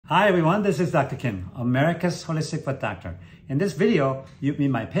Hi everyone, this is Dr. Kim, America's Holistic Foot Doctor. In this video, you meet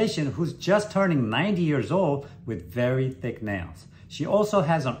my patient who's just turning 90 years old with very thick nails. She also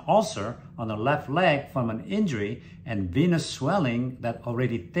has an ulcer on her left leg from an injury and venous swelling that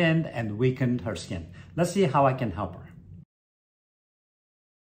already thinned and weakened her skin. Let's see how I can help her.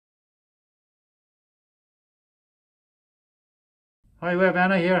 Hi, we have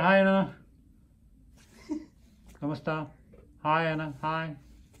Anna here. Hi, Anna. ¿Cómo está? Hi, Anna. Hi.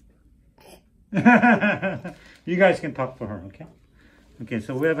 You guys can talk for her, okay? Okay,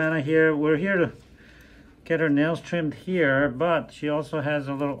 so we have Anna here. We're here to get her nails trimmed here, but she also has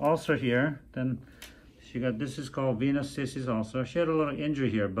a little ulcer here. Then she got, this is called venous cyst ulcer. She had a little injury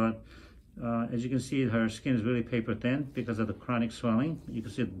here, but as you can see, her skin is really paper thin because of the chronic swelling. You can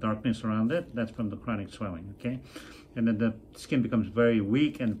see the darkness around it. That's from the chronic swelling, okay? And then the skin becomes very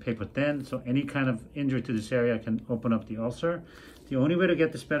weak and paper thin. So any kind of injury to this area can open up the ulcer. The only way to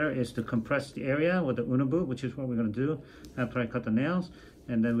get this better is to compress the area with the Unabu, which is what we're going to do after I cut the nails.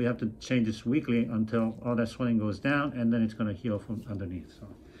 And then we have to change this weekly until all that swelling goes down, and then it's going to heal from underneath. So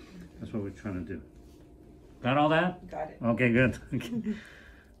that's what we're trying to do. Got all that? Got it. Okay, good.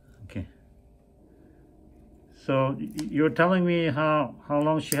 Okay. So you were telling me how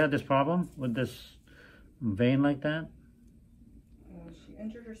long she had this problem with this vein like that? She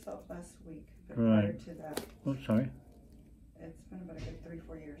injured herself last week, but right. prior to that, Oops, sorry. it's been about a good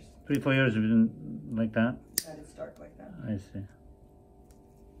 3-4 years 3-4 years have been like that? that it's dark like that. I see.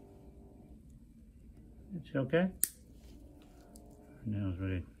 Is she okay? Her nail's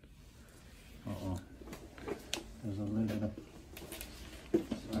really... Uh-oh. There's a little bit of...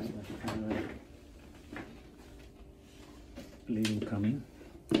 Sorry, there's a little bleeding coming.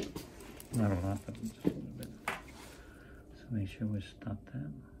 Not a lot, but just a little bit. So make sure we stop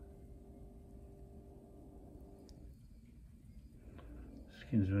that.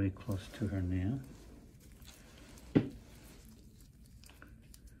 Skin's really close to her nail.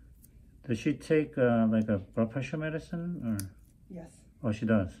 Does she take like a blood pressure medicine or? Yes. Oh, she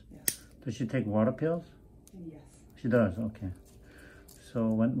does? Yes. Does she take water pills? Yes. She does, okay. So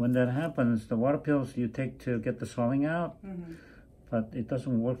when that happens, the water pills you take to get the swelling out, but it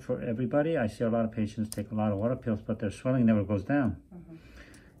doesn't work for everybody. I see a lot of patients take a lot of water pills, but their swelling never goes down.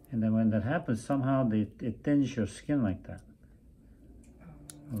 And then when that happens, somehow it thins your skin like that.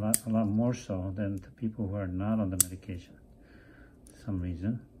 A lot more so than the people who are not on the medication for some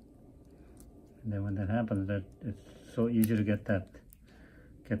reason. And then when that happens, that it's so easy to get that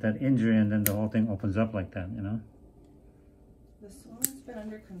injury, and then the whole thing opens up like that, you know? The swelling's been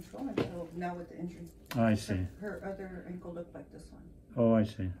under control until now with the injury. Oh, I see. Her other ankle looked like this one. Oh, I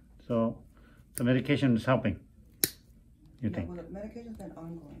see. So the medication is helping, you think? Well, the medication's been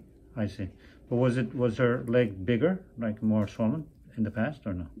ongoing. I see. But was her leg bigger, like more swollen in the past,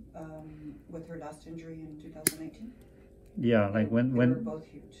 or no? With her last injury in 2019? Yeah, like when... They were both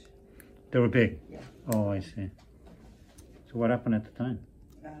huge. They were big? Yeah. Oh, I see. So what happened at the time?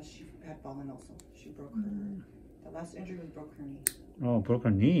 She had fallen also. She broke her... The last injury was broke her knee. Oh, broke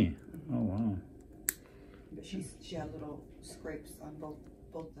her knee. Oh, wow. But she had little scrapes on both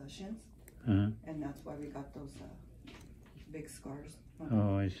the shins. And that's why we got those big scars.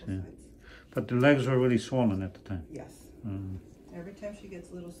 Oh, I see. Sides. But the legs were really swollen at the time? Yes. Every time she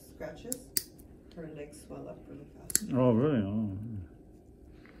gets little scratches, her legs swell up really fast. Oh, really? Oh.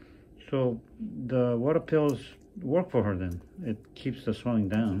 So the water pills work for her then? It keeps the swelling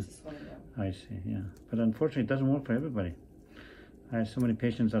down? It keeps the swelling down. I see, yeah. But unfortunately, it doesn't work for everybody. I have so many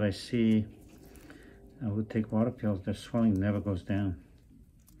patients that I see who take water pills, their swelling never goes down.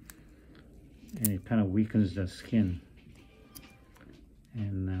 And it kind of weakens the skin.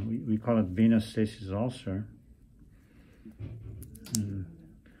 And we call it venous cyst ulcer.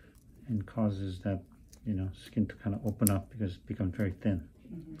 And causes that, you know, skin to kind of open up because it becomes very thin.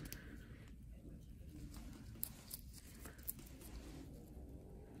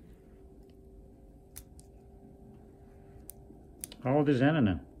 How old is Anna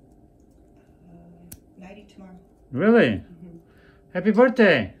now? 90 tomorrow. Really? Happy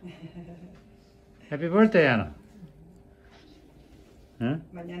birthday! Happy birthday, Anna. Huh?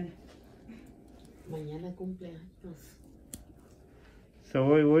 Mañana. Mañana cumpleaños. So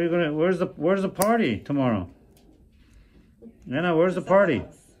where are you gonna? Where's the party tomorrow? Anna, where's the party?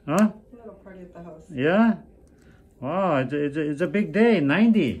 Huh? A little party at the house. Yeah. Wow, it's a big day.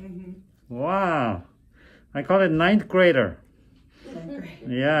 90. Wow. I call it 9th grader.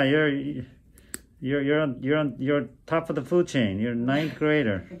 Yeah, you're top of the food chain. You're 9th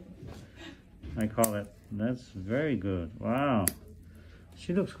grader. I call it. That's very good. Wow.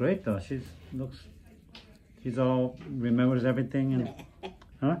 She looks great though. She's all remembers everything and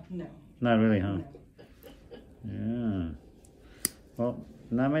Huh? No. Not really, huh? No. Yeah. Well,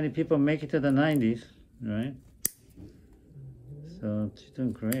 not many people make it to the 90s, right? So she's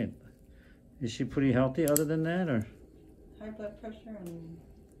doing great. Is she pretty healthy other than that, or? High blood pressure and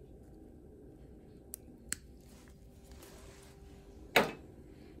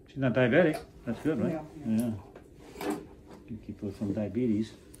She's not diabetic. That's good, right? No. Yeah. You keep her from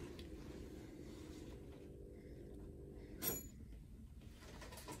diabetes.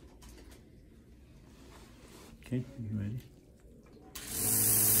 Okay, you ready?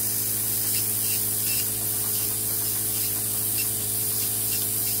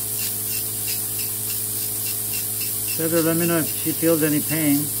 Tell her, let me know if she feels any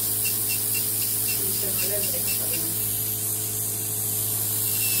pain.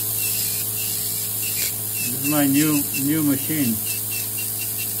 This is my new machine,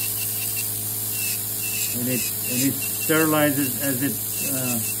 and it sterilizes as it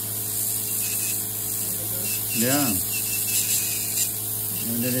yeah,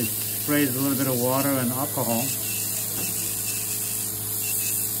 and then it sprays a little bit of water and alcohol.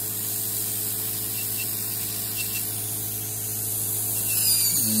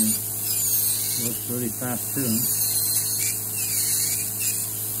 And it works really fast too.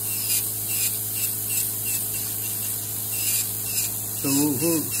 So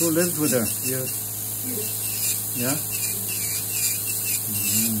who lives with her? You? Yeah?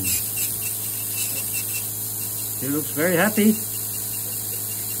 She looks very happy.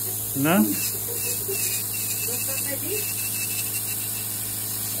 No?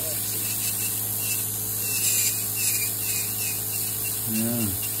 Yeah.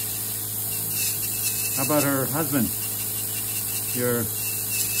 How about her husband? Your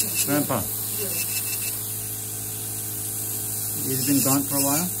grandpa? He's been gone for a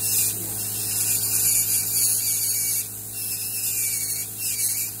while?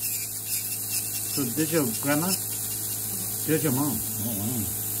 So did your grandma? Did your mom? Oh wow.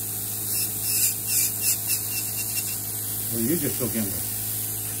 Well, you just look younger.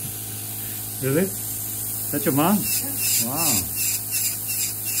 Really? That's your mom? Yeah. Wow.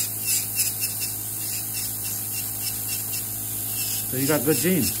 So you got good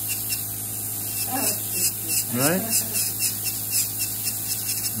genes. Right?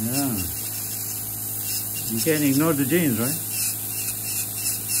 Yeah. You can't ignore the genes, right?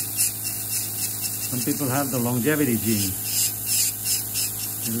 Some people have the longevity gene.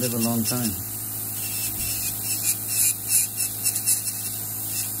 They live a long time.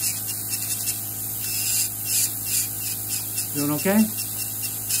 Doing okay?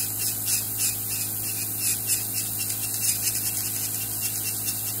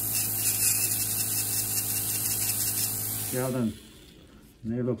 Sheldon,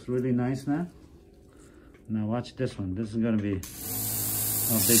 nail looks really nice now. Now watch this one. This is going to be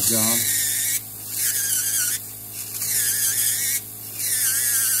a big job.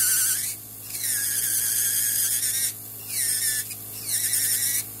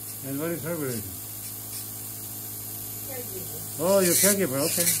 And what is her religion? Caregiver. Oh, you're caregiver,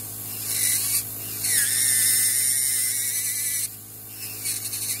 okay.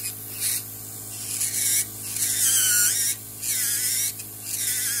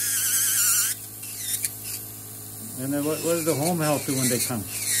 And then what does the home health do when they come?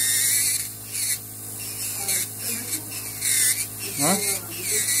 Huh?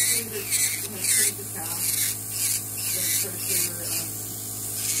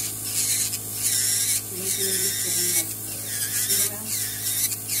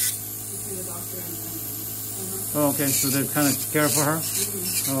 Oh, okay, so they kind of care for her?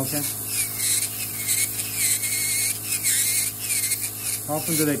 Oh, okay. How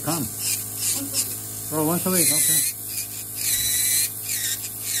often do they come? Oh, once a week, okay.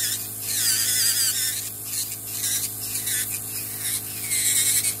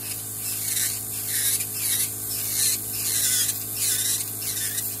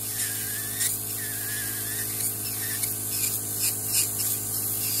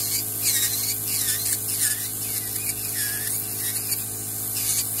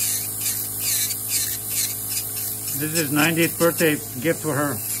 This is 90th birthday gift for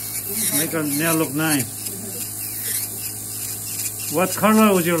her. Make her nail look nice. What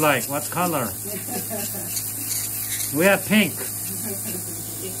color would you like? What color? We have pink.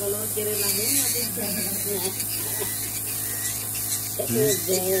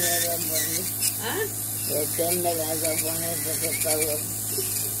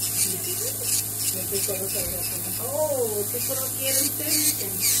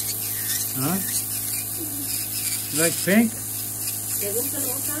 Huh? You like pink? ¿Te gusta el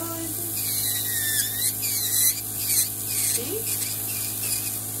rosado ese? ¿Sí?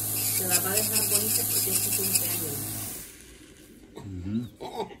 Se la va a dejar bonita porque es su cumpleaños.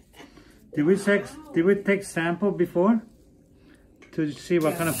 Did we take sample before to see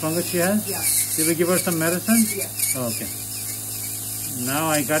what kind of fungus she has? Yeah. Did we give her some medicine? Yeah. Oh, okay. Now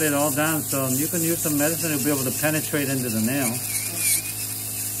I got it all down, so you can use some medicine to be able to penetrate into the nail.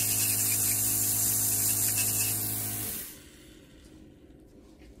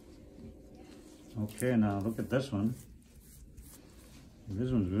 Okay, now look at this one. This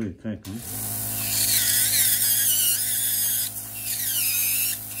one's really thick, huh?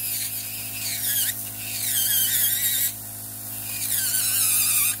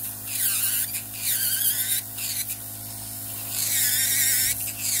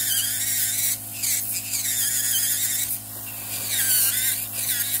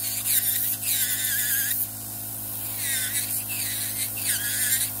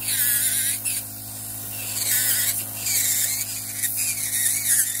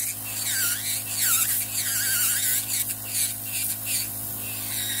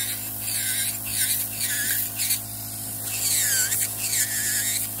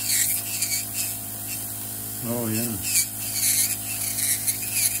 Oh, yeah.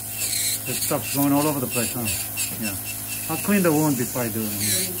 This stuff's going all over the place, huh? Yeah. I'll clean the wound before I do it.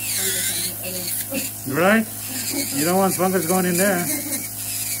 Right? You don't want fungus going in there. Yeah.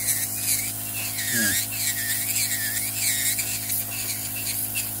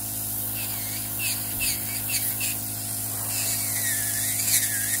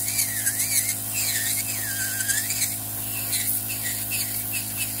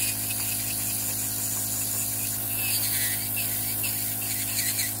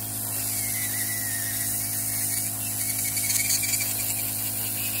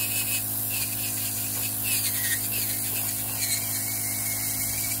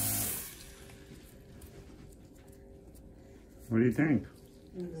 What do you think?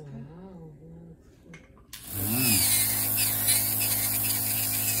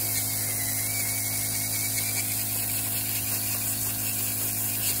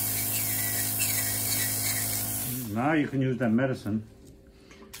 Wow. Now you can use that medicine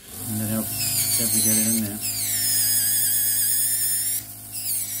and then help gently get it in there.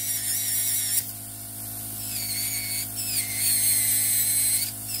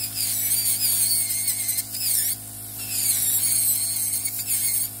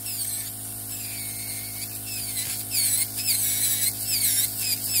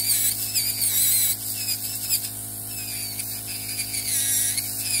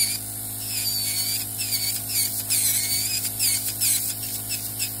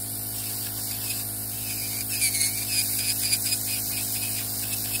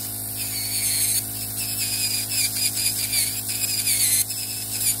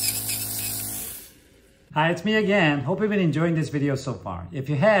 Hi, it's me again. Hope you've been enjoying this video so far. If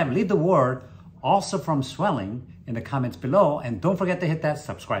you have, leave the word also from swelling in the comments below, and don't forget to hit that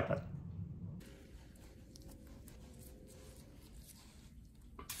subscribe button.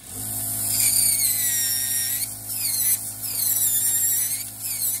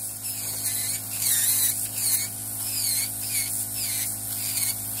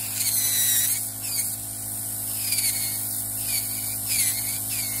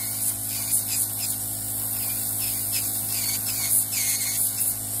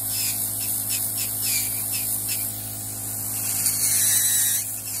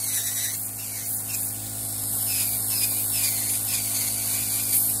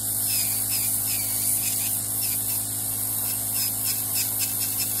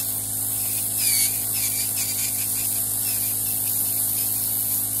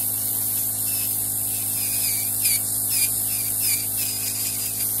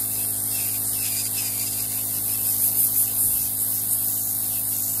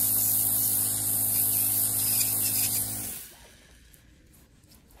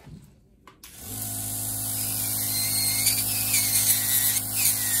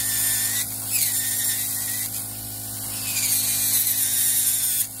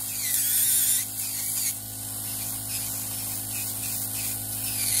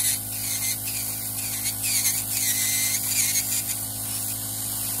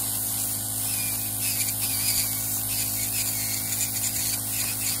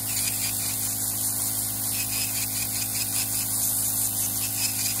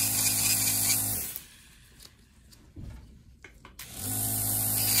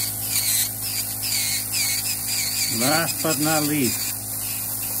 Last but not least,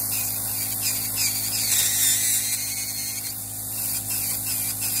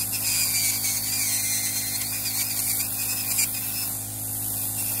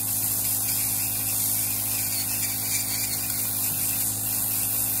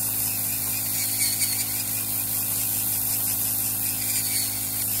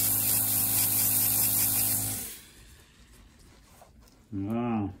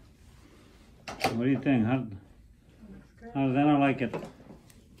 What do you think? How does Anna like it?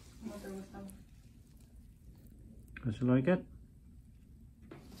 Does she like it?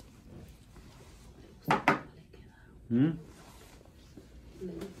 Hmm?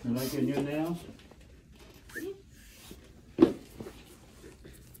 You like your new nails?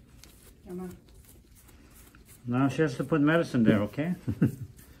 Now she has to put medicine there, okay?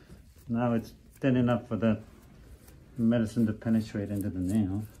 Now it's thin enough for that medicine to penetrate into the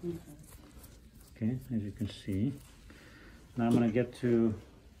nail. Okay, as you can see. Now I'm going to get to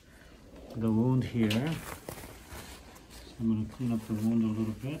the wound here. So I'm going to clean up the wound a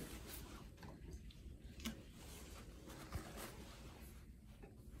little bit.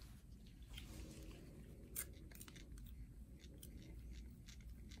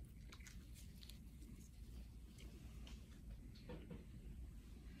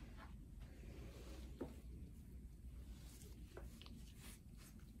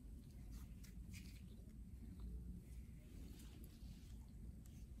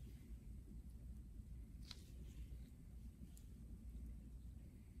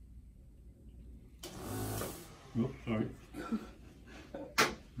 Oops, sorry.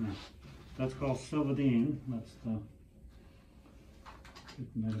 No, that's called Silvadine. That's the good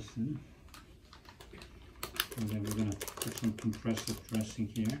medicine. And then we're going to put some compressive dressing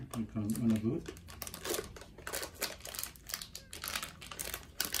here. We call it Unabut.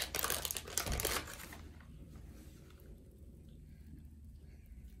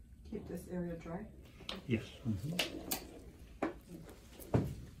 Keep this area dry. Yes.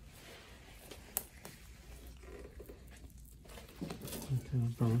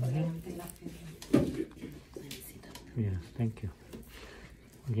 Yeah, thank you.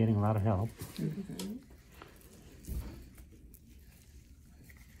 I'm getting a lot of help.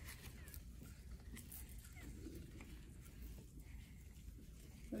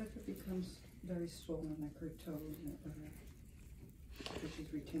 What if it becomes very swollen, like her toes, because she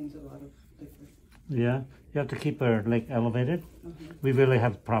retains a lot of liquid? Yeah, you have to keep her leg elevated. We really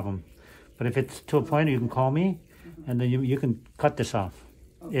have a problem. But if it's to a point, you can call me, and then you can cut this off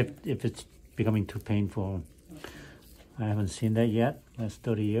if it's becoming too painful. I haven't seen that yet, last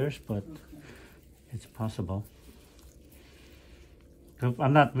 30 years, but it's possible.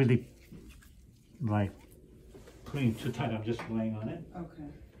 I'm not really like putting too tight, I'm just laying on it. Okay.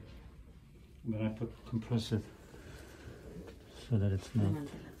 But I put compressive so that it's not.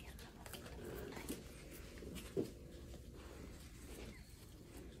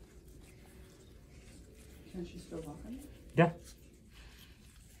 Can she still walk on it? Yeah.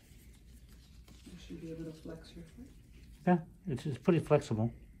 Will she be able to flex her foot? Yeah, it's pretty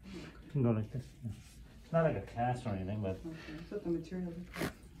flexible. You can go like this. Yeah. It's not like a cast or anything, but Okay. So the material is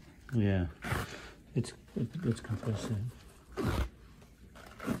yeah, it's compressive.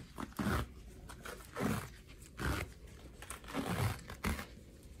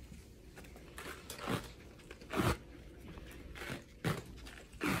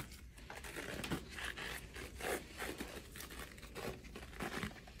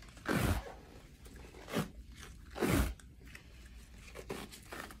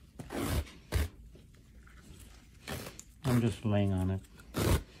 I'm just laying on it,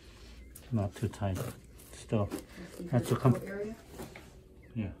 not too tight. Still, that's a area.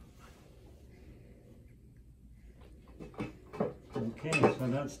 Yeah. Okay, so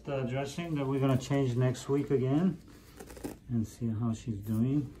that's the dressing that we're gonna change next week again, and see how she's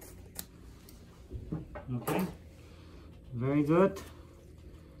doing. Okay, very good.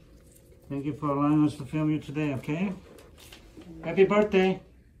 Thank you for allowing us to film you today. Okay. Happy birthday.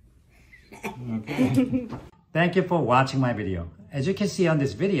 Okay. Thank you for watching my video. As you can see on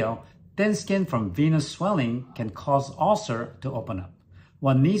this video, thin skin from venous swelling can cause ulcer to open up.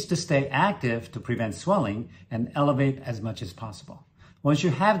 One needs to stay active to prevent swelling and elevate as much as possible. Once you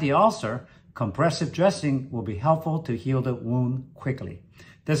have the ulcer, compressive dressing will be helpful to heal the wound quickly.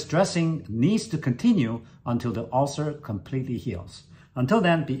 This dressing needs to continue until the ulcer completely heals. Until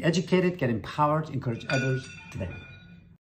then, be educated, get empowered, encourage others today.